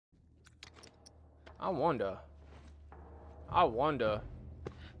I wonder. I wonder.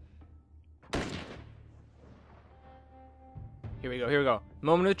 Here we go, here we go.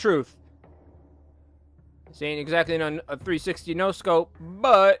 Moment of truth. This ain't exactly a 360 no scope,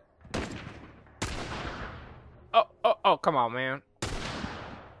 but... Oh, come on, man. The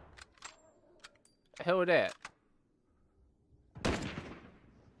hell with that?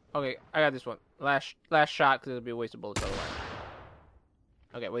 Okay, I got this one. Last shot, because it'll be a waste of bullets otherwise.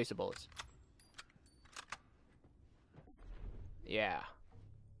 Okay, waste of bullets. Yeah.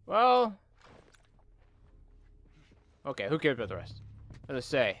 Well... Okay, who cares about the rest? Let's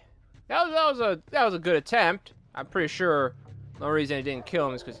say that was a good attempt. I'm pretty sure the only reason it didn't kill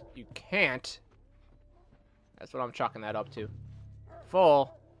him is because you can't. That's what I'm chalking that up to.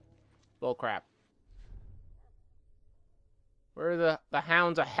 Full crap. Where are the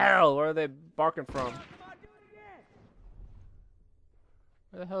hounds of hell? Where are they barking from?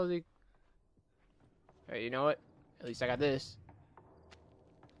 Where the hell is he? Hey, you know what? At least I got this.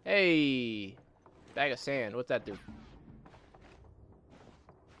 Hey, bag of sand. What's that do?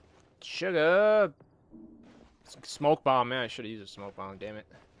 Sugar. Smoke bomb, man. I should have used a smoke bomb. Damn it.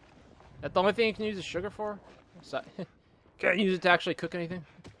 That's the only thing you can use the sugar for? Can't use it to actually cook anything?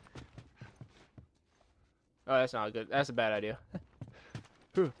 Oh, that's not good. That's a bad idea.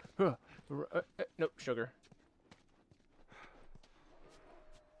 Nope, sugar.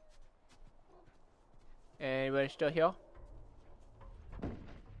 Anybody still here?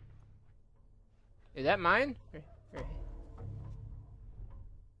 Is that mine?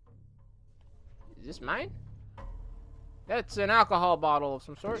 Is this mine? That's an alcohol bottle of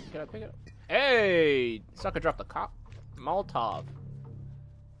some sort. Can I pick it up? Hey! Sucker dropped the Molotov.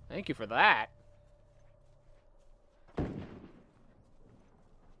 Thank you for that.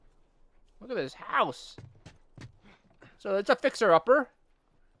 Look at this house. So it's a fixer-upper.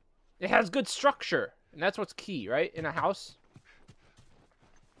 It has good structure. And that's what's key, right? In a house.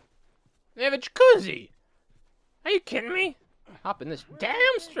 They have a jacuzzi. Are you kidding me? Hop in this damn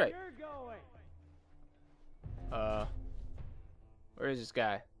straight. Where is this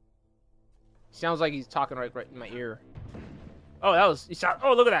guy? He sounds like he's talking right in my ear. Oh, that was...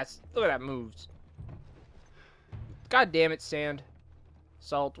 Oh, look at that. Look at that moves. God damn it, sand.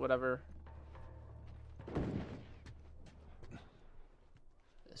 Salt, whatever.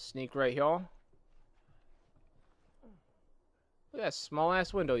 Sneak right here. Look at that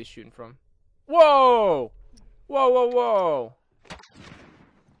small-ass window he's shooting from. Whoa! Whoa, whoa, whoa!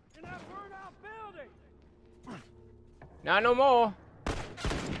 In that burned-out building. Not no more.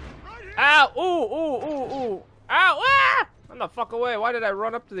 Ow! Ooh, ooh, ooh, ooh! Ow! Ah! Run the fuck away! Why did I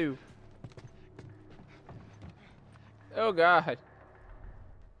run up to you? Oh God!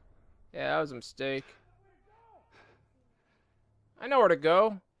 Yeah, that was a mistake. I know where to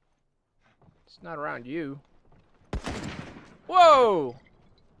go. It's not around you. Whoa!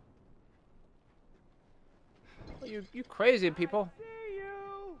 Oh, you crazy people.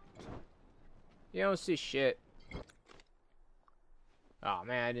 You don't see shit. Oh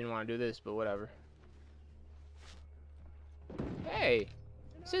man, I didn't want to do this, but whatever. Hey!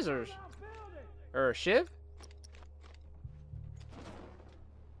 Scissors! Or a shiv?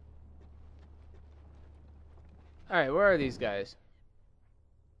 Alright, where are these guys?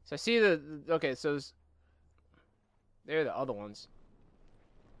 So I see okay, so they're the other ones.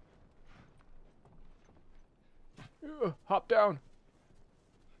 Hop down.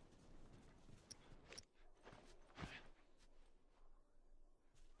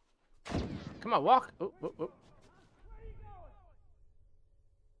 Come on, walk. Oh, oh, oh.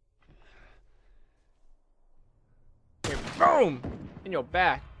 Here, boom! In your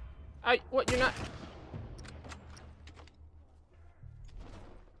back. What? You're not.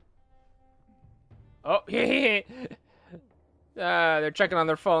 Oh, yeah. They're checking on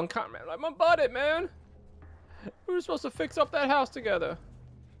their phone. Comment like, my buddy, man. We were supposed to fix up that house together.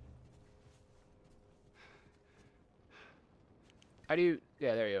 How do you?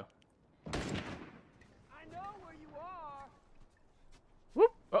 Yeah, there you go. I know where you are.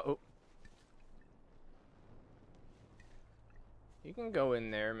 Whoop! Uh-oh. You can go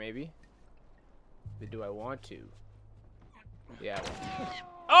in there, maybe. But do I want to? Yeah.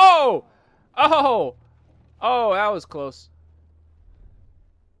 Oh! Oh! Oh, that was close.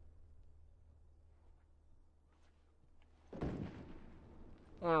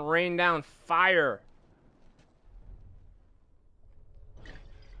 I'm gonna rain down fire.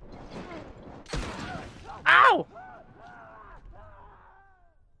 Ow!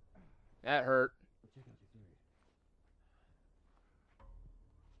 That hurt.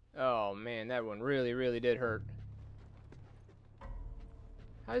 Oh man, that one really, really did hurt.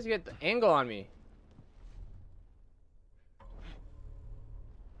 How does he get the angle on me?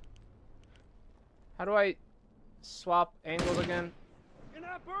 How do I swap angles again? In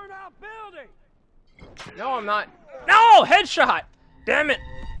that burnout building! No, I'm not. No! Headshot! Damn it!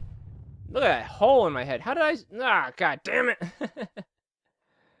 Look at that hole in my head. How did I... Ah, god damn it.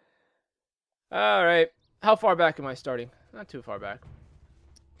 Alright. How far back am I starting? Not too far back.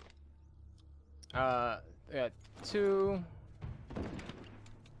 I got 2...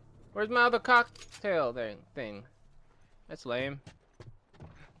 Where's my other cocktail thing? That's lame.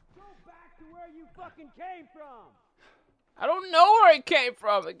 Go back to where you fucking came from! I don't know where it came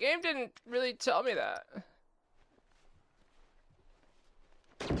from. The game didn't really tell me that. I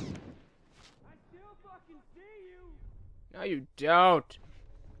still fucking see you! No, you don't.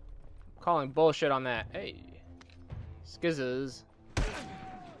 I'm calling bullshit on that. Hey. Skizzes.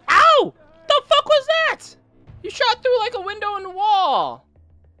 Ow! The fuck was that? You shot through like a window in the wall.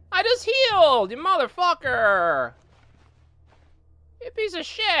 I just healed, you motherfucker. You piece of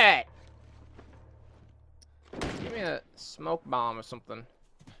shit. Give me a smoke bomb or something.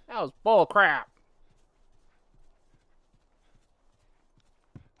 That was bull crap.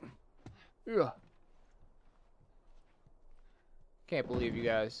 Ugh. Can't believe you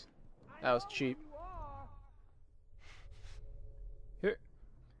guys. That was cheap. Here.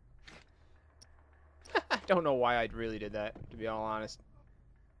 I don't know why I really did that, to be all honest.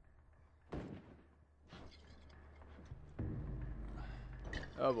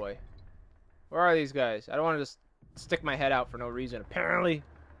 Oh boy. Where are these guys? I don't want to just stick my head out for no reason, apparently.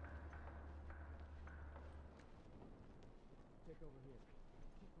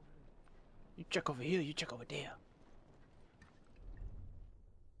 You check over here, you check over there.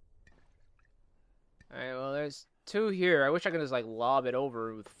 Alright, well, there's 2 here. I wish I could just, like, lob it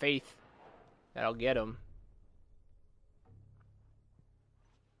over with faith that I'll get them.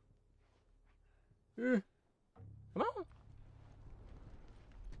 Come on.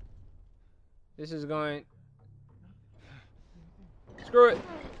 This is going... Screw it.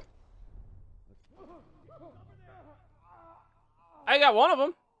 I got one of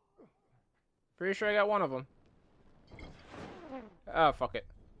them. Pretty sure I got one of them. Oh, fuck it.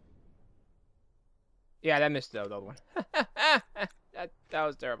 Yeah, that missed the other one. that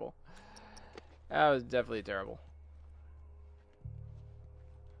was terrible. That was definitely terrible.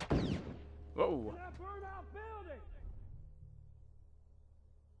 Whoa.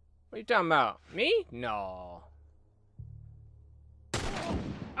 What are you talking about? Me? No.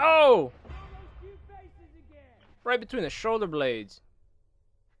 Oh! Right between the shoulder blades.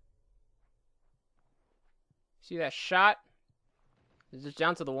 See that shot? Is this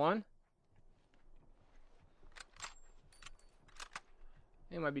down to the 1?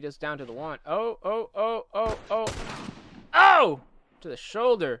 It might be just down to the 1. Oh, oh, oh, oh, oh. Oh! To the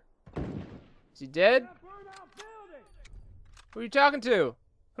shoulder. Is he dead? Who are you talking to?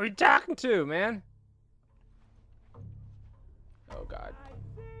 Who are you talking to, man? Oh, God.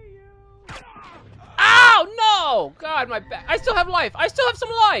 Oh, no! God, my back. I still have life. I still have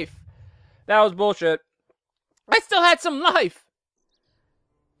some life. That was bullshit. I still had some life.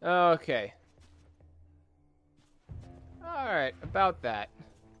 Okay. Alright, about that.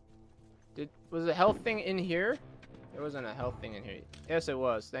 Was a health thing in here? There wasn't a health thing in here. Yes, it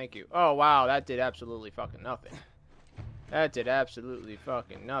was. Thank you. Oh, wow. That did absolutely fucking nothing. That did absolutely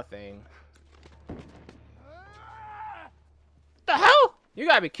fucking nothing. What the hell? You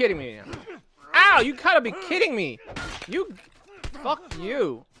gotta be kidding me now. Ow! You gotta be kidding me. You... Fuck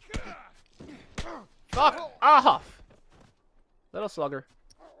you. Fuck off. Little slugger.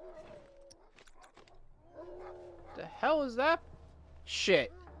 The hell is that?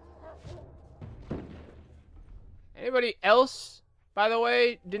 Shit. Anybody else, by the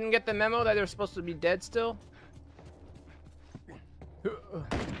way, didn't get the memo that they're supposed to be dead still?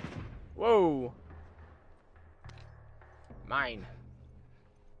 Whoa. Mine.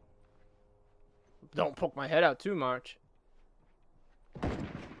 Don't poke my head out too much.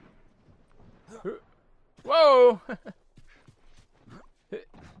 Whoa.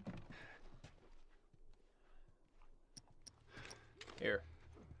 Here.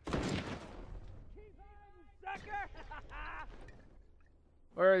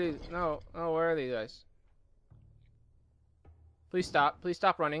 Where are these? No, no, where are these guys? Please stop. Please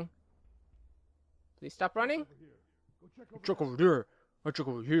stop running. Please stop running. Check over there. I check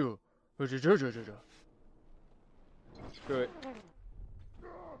over here. Screw it.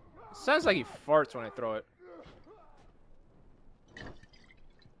 Sounds like he farts when I throw it.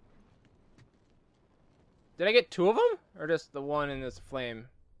 Did I get 2 of them? Or just the one in this flame?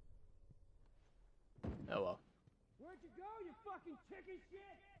 Oh well. Where'd you go, you fucking chicken shit?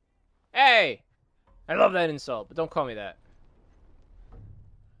 Hey! I love that insult, but don't call me that.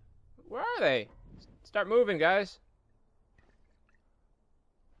 Where are they? Start moving, guys.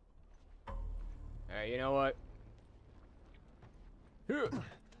 Alright, you know what?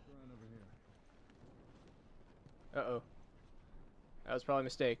 Uh-oh. That was probably a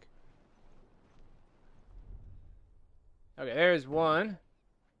mistake. Okay, there's one.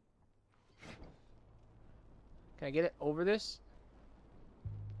 Can I get it over this?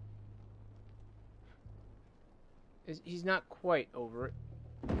 He's not quite over it.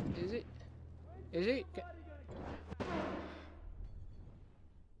 Is it? Is he?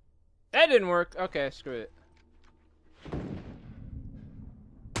 That didn't work. Okay, screw it.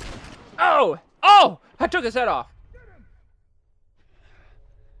 Oh! Oh! I took his head off.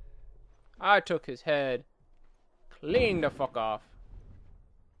 I took his head clean the fuck off.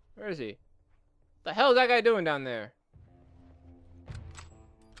 Where is he? The hell is that guy doing down there?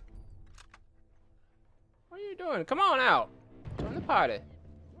 What are you doing? Come on out. Join the party.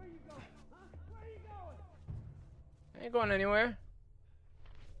 Where you going? Huh? Where you going? I ain't going anywhere.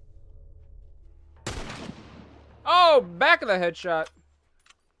 Oh, back of the headshot.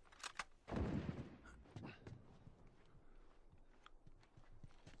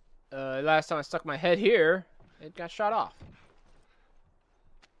 Last time I stuck my head here, it got shot off.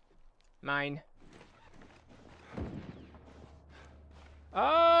 Mine.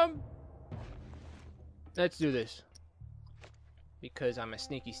 Let's do this. Because I'm a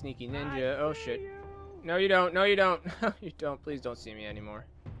sneaky, sneaky ninja. Oh shit. No, you don't. No, you don't. You don't. Please don't see me anymore.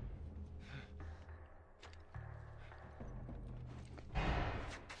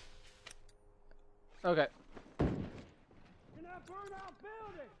 Okay. In that burned out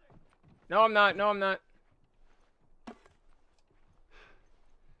building. No, I'm not. No, I'm not.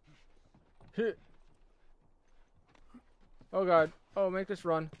 Oh god. Oh, make this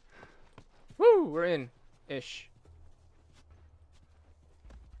run. Woo! We're in. Ish.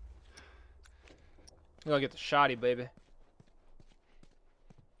 We gotta get the shotty, baby.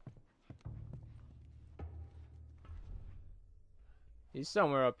 He's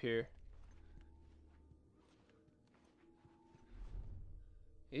somewhere up here.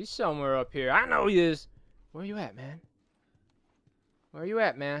 He's somewhere up here. I know he is. Where you at, man? Where you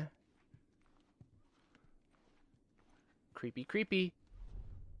at, man? Creepy, creepy.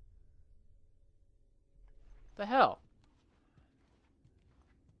 The hell?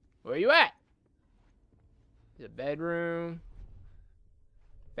 Where you at? The bedroom.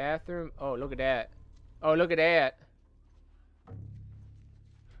 Bathroom. Oh, look at that. Oh, look at that.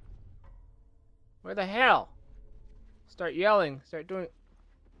 Where the hell? Start yelling. Start doing...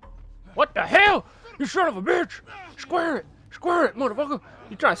 What the hell? You son of a bitch! Square it! Square it, motherfucker!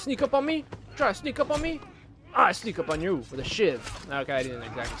 You trying to sneak up on me? Trying to sneak up on me? I sneak up on you with a shiv. Okay, I didn't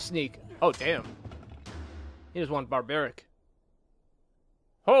exactly sneak. Oh, damn. He just went barbaric.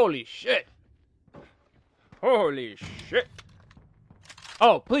 Holy shit. Holy shit.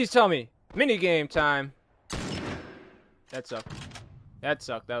 Oh, please tell me. Minigame time. That sucked. That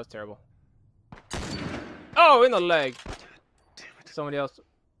sucked. That was terrible. Oh, in the leg. Somebody else.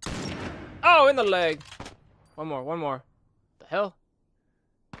 Oh, in the leg. One more, one more. The hell?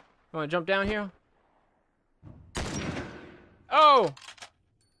 You wanna jump down here? Oh!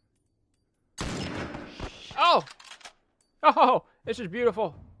 Oh! Oh! This is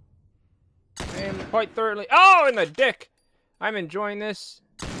beautiful. I am quite thoroughly... Oh, in the dick! I'm enjoying this.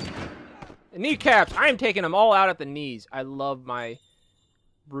 The kneecaps! I'm taking them all out at the knees. I love my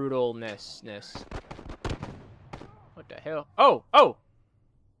brutalness. What the hell? Oh! Oh!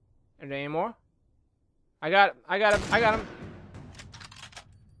 Are there any more? I got him. I got him. I got him.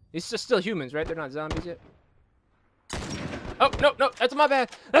 These are still humans, right? They're not zombies yet. Oh, no, no. That's my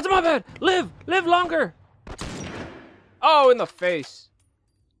bad. That's my bad. Live. Live longer. Oh, in the face.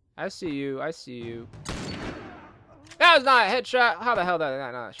 I see you. I see you. That was not a headshot. How the hell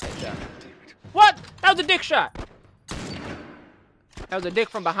that not a headshot? What? That was a dick shot. That was a dick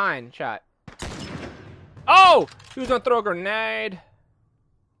from behind shot. Oh! He was gonna throw a grenade.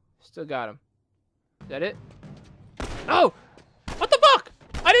 Still got him. Is that it? Oh! What the fuck?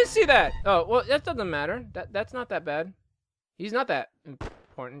 I didn't see that. Oh, well, that doesn't matter. That's not that bad. He's not that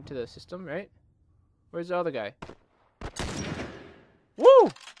important to the system, right? Where's the other guy?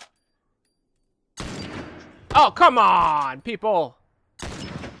 Woo! Oh, come on, people!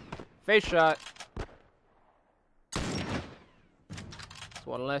 Face shot. That's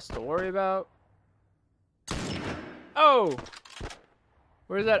one less to worry about. Oh!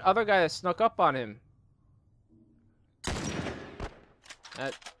 Where's that other guy that snuck up on him?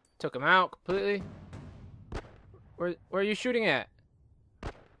 That took him out completely. Where are you shooting at?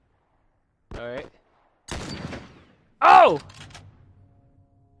 Alright. Oh!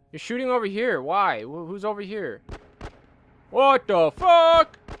 You're shooting over here. Why? Who's over here? What the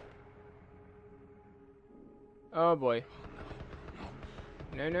fuck? Oh boy.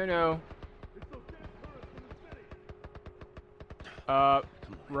 No, no, no.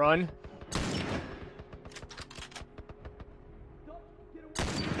 Run.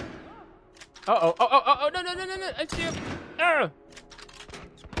 Uh-oh. Oh, no, no, no, no, no. I see him.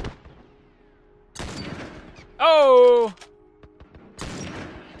 Oh!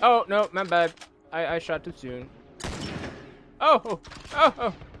 Oh, no, my bad. I shot too soon. Oh!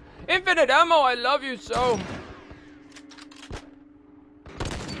 Oh! Infinite ammo, I love you so!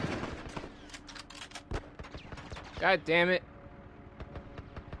 God damn it.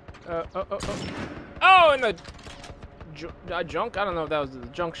 Oh, and the junk? I don't know if that was the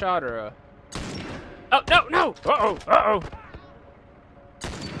junk shot or a... Oh, no, no! Uh-oh, uh-oh!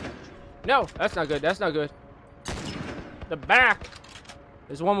 No, that's not good, that's not good. The back!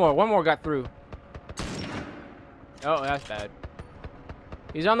 There's one more got through. Oh, that's bad.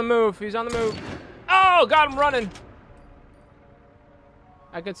 He's on the move, he's on the move. Oh, got him running!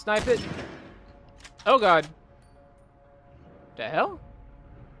 I can snipe it. Oh, God. The hell?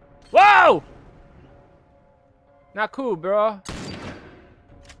 Whoa! Not cool, bro.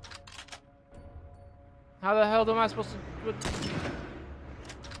 How the hell am I supposed to...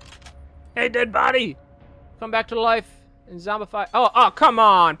 Hey, dead body! Come back to life and zombify. Oh, come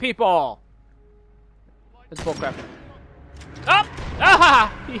on, people! That's bullcrap. Up!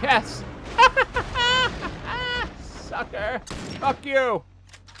 Ah! Yes! Sucker! Fuck you!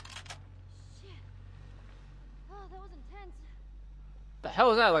 Shit. Oh, that was intense. The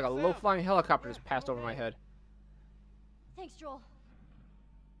hell is that? Like a low-flying helicopter just passed over my head. Thanks, Joel.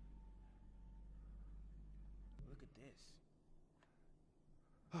 Look at this.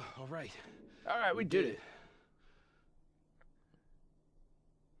 All right. All right, we did it.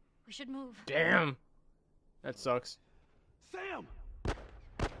 We should move. Damn. That sucks. Sam!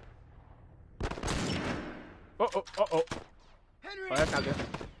 Oh. Henry! Oh, that's not good.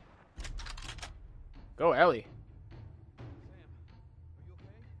 Go, Ellie.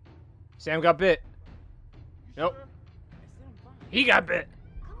 Sam got bit. Nope. He got bit.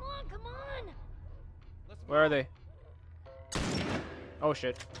 Come on! Where are they? Oh,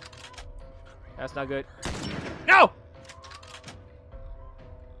 shit. That's not good. No!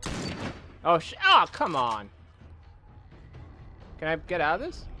 Oh, oh, come on. Can I get out of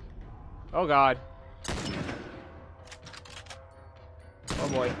this? Oh, God. Oh,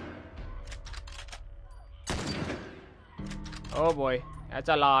 boy. Oh, boy. That's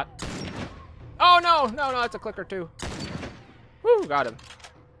a lot. Oh, no! No, that's a clicker, too. Woo, got him.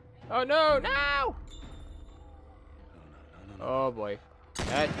 Oh, no! No! Oh, boy.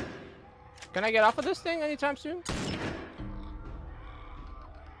 Can I get off of this thing anytime soon?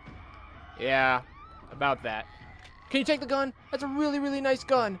 Yeah, about that. Can you take the gun? That's a really, really nice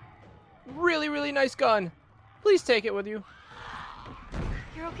gun. Really, really nice gun. Please take it with you.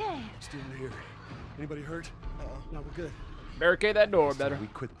 You're okay. Still here. Anybody hurt? No, we're good. Barricade that door better. We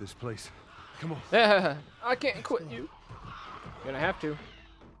quit this place. Come on. I can't quit you. You're gonna have to.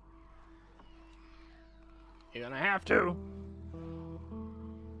 You're gonna have to.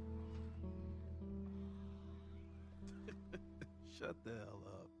 Shut the hell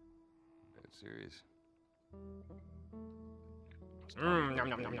up. That's serious. Yum, yum,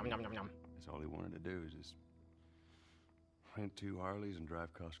 yum, yum, yum, yum. That's all he wanted to do is just rent 2 Harleys and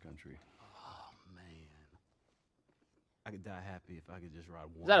drive cross country. Oh, man. I could die happy if I could just ride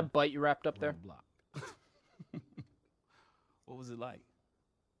one. Is that a bite you wrapped up there? block. What was it like?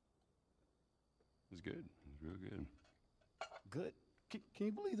 It was good. It was real good. Good? Can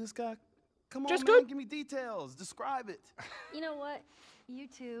you believe this guy? Come on, Just man. good? Give me details. Describe it. You know what? You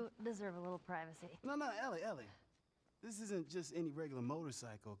two deserve a little privacy. No, Ellie. This isn't just any regular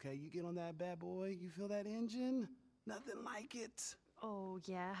motorcycle, okay? You get on that bad boy, you feel that engine? Nothing like it. Oh,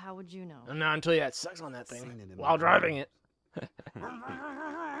 yeah? How would you know? Not until you had sex on that thing Seen it in while my driving it. Okay.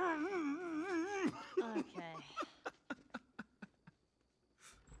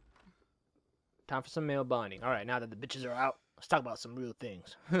 Time for some male bonding. All right, now that the bitches are out, let's talk about some real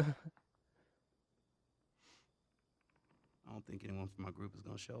things. I don't think anyone from my group is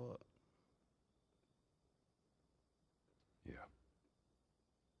gonna show up. Yeah.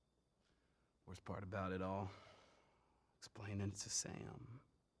 Worst part about it all, explaining it to Sam.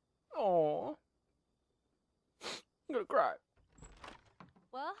 Oh, I'm gonna cry.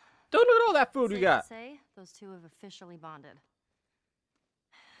 Well, Don't look at all that food we safe got. to say, those two have officially bonded.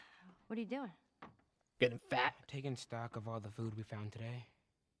 What are you doing? Getting fat. Taking stock of all the food we found today.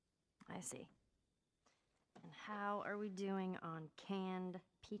 I see. And how are we doing on canned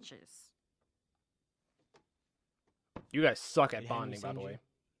peaches? You guys suck at Did Henry bonding, by send the you? way.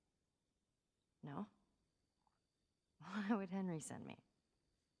 No? Why would Henry send me?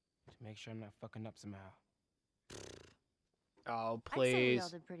 To make sure I'm not fucking up somehow. Oh, I'd say we all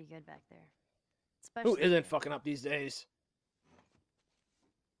please. did pretty good back there. Who Especially isn't you. fucking up these days?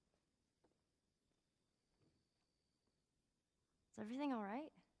 Is everything all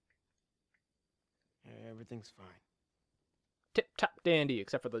right? Yeah, everything's fine. Tip top dandy,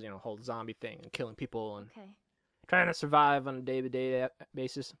 except for the whole zombie thing and killing people and Okay. trying to survive on a day-to-day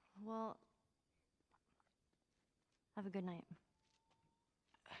basis. Well, have a good night.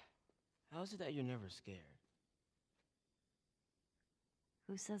 How is it that you're never scared?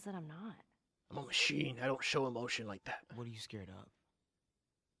 Who says that I'm not? I'm a machine. I don't show emotion like that. What are you scared of?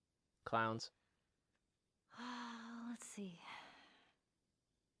 Clowns. Let's see.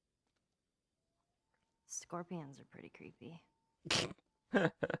 Scorpions are pretty creepy.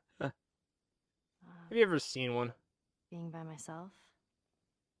 Have you ever seen one? Being by myself.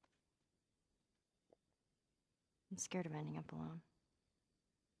 I'm scared of ending up alone.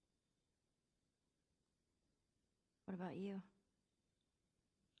 What about you?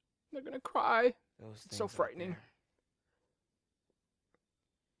 They're gonna cry. Those It's things so out frightening. there.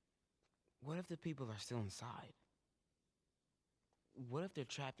 What if the people are still inside? What if they're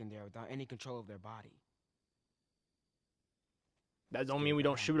trapped in there without any control of their body? That don't mean we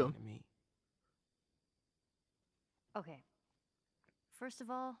don't shoot them. To me. Okay. First of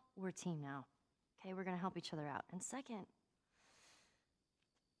all, we're a team now. Okay, we're gonna help each other out. And second,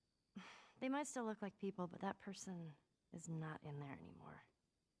 they might still look like people, but that person is not in there anymore.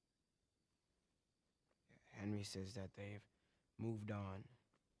 Henry says that they've moved on,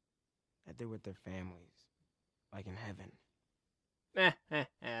 that they're with their families, like in heaven.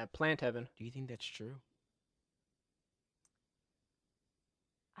 Plant heaven. Do you think that's true?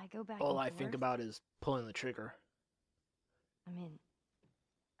 I go back All and I think forth. about is pulling the trigger. I mean,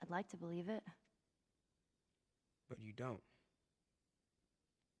 I'd like to believe it. But you don't.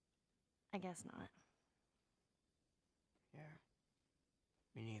 I guess not. Yeah.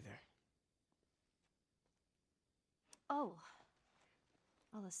 Me neither. Oh.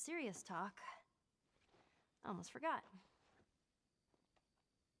 All the serious talk. I almost forgot.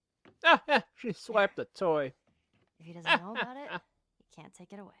 She swiped the toy. If he doesn't know about it, he can't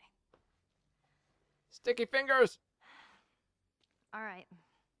take it away. Sticky fingers. All right.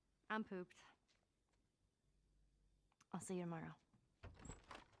 I'm pooped. I'll see you tomorrow.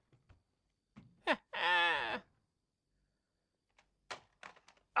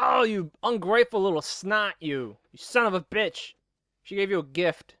 Oh, you ungrateful little snot, you. You son of a bitch. She gave you a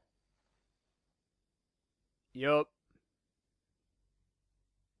gift. Yup.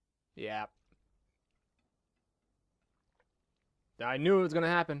 Yeah. I knew it was gonna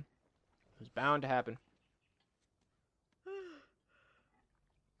happen. It was bound to happen.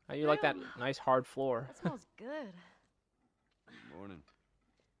 How you like that nice hard floor? That smells good. Morning.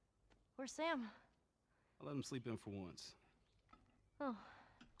 Where's Sam? I'll let him sleep in for once. Oh,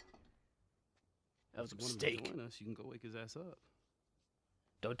 That was a If you want him to mistake. join us, you can go wake his ass up.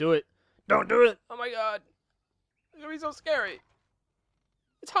 Don't do it. Don't do it. Oh my god. It's gonna be so scary.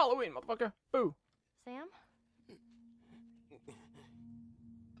 It's Halloween, motherfucker. Boo. Sam?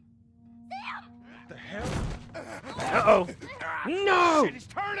 The hell? Uh-oh. No! He's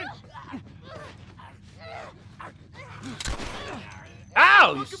turning!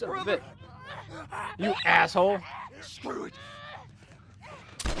 Ow, you son of a bitch. You asshole. Screw it!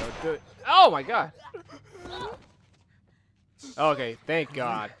 Don't do it. Oh my god. Okay, thank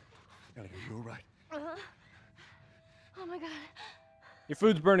God. Elliot, you all right? Oh my god. Your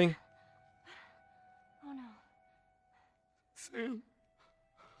food's burning. Oh no. Sam.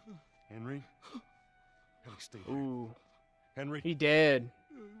 Henry? Henry, stay there. Ooh, Henry, he dead.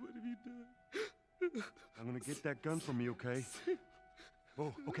 What have you done? I'm gonna get that gun from you, okay?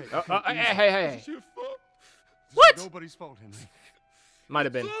 Oh, okay. Hey, okay, easy. hey. It's your fault. This is What? nobody's fault, Henry. Might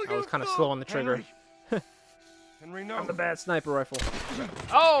have been. I was kind of slow on the trigger. Henry, Henry, no. I'm the bad sniper rifle.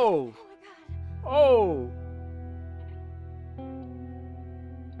 Oh! Oh!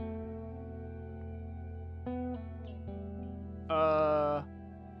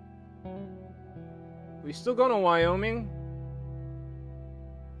 We still going to Wyoming?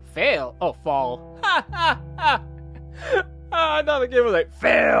 Fail? Oh, fall. Ha ha ha! I thought the game was like,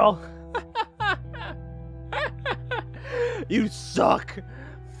 fail! You suck!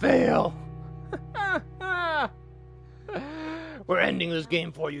 Fail! We're ending this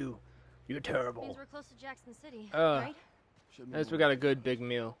game for you. You're terrible. Means we're close to Jackson City, Uh, right? At least we got a good big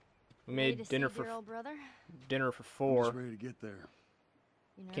meal. We Ready made to dinner see dear for old brother? dinner for I'm just 4. ready to get there.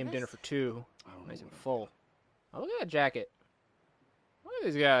 You Came dinner nervous? for 2. I don't know Nice and what I'm full. Oh, look at that jacket. Look at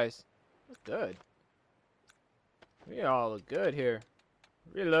these guys. Look good. We all look good here.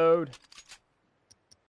 Reload.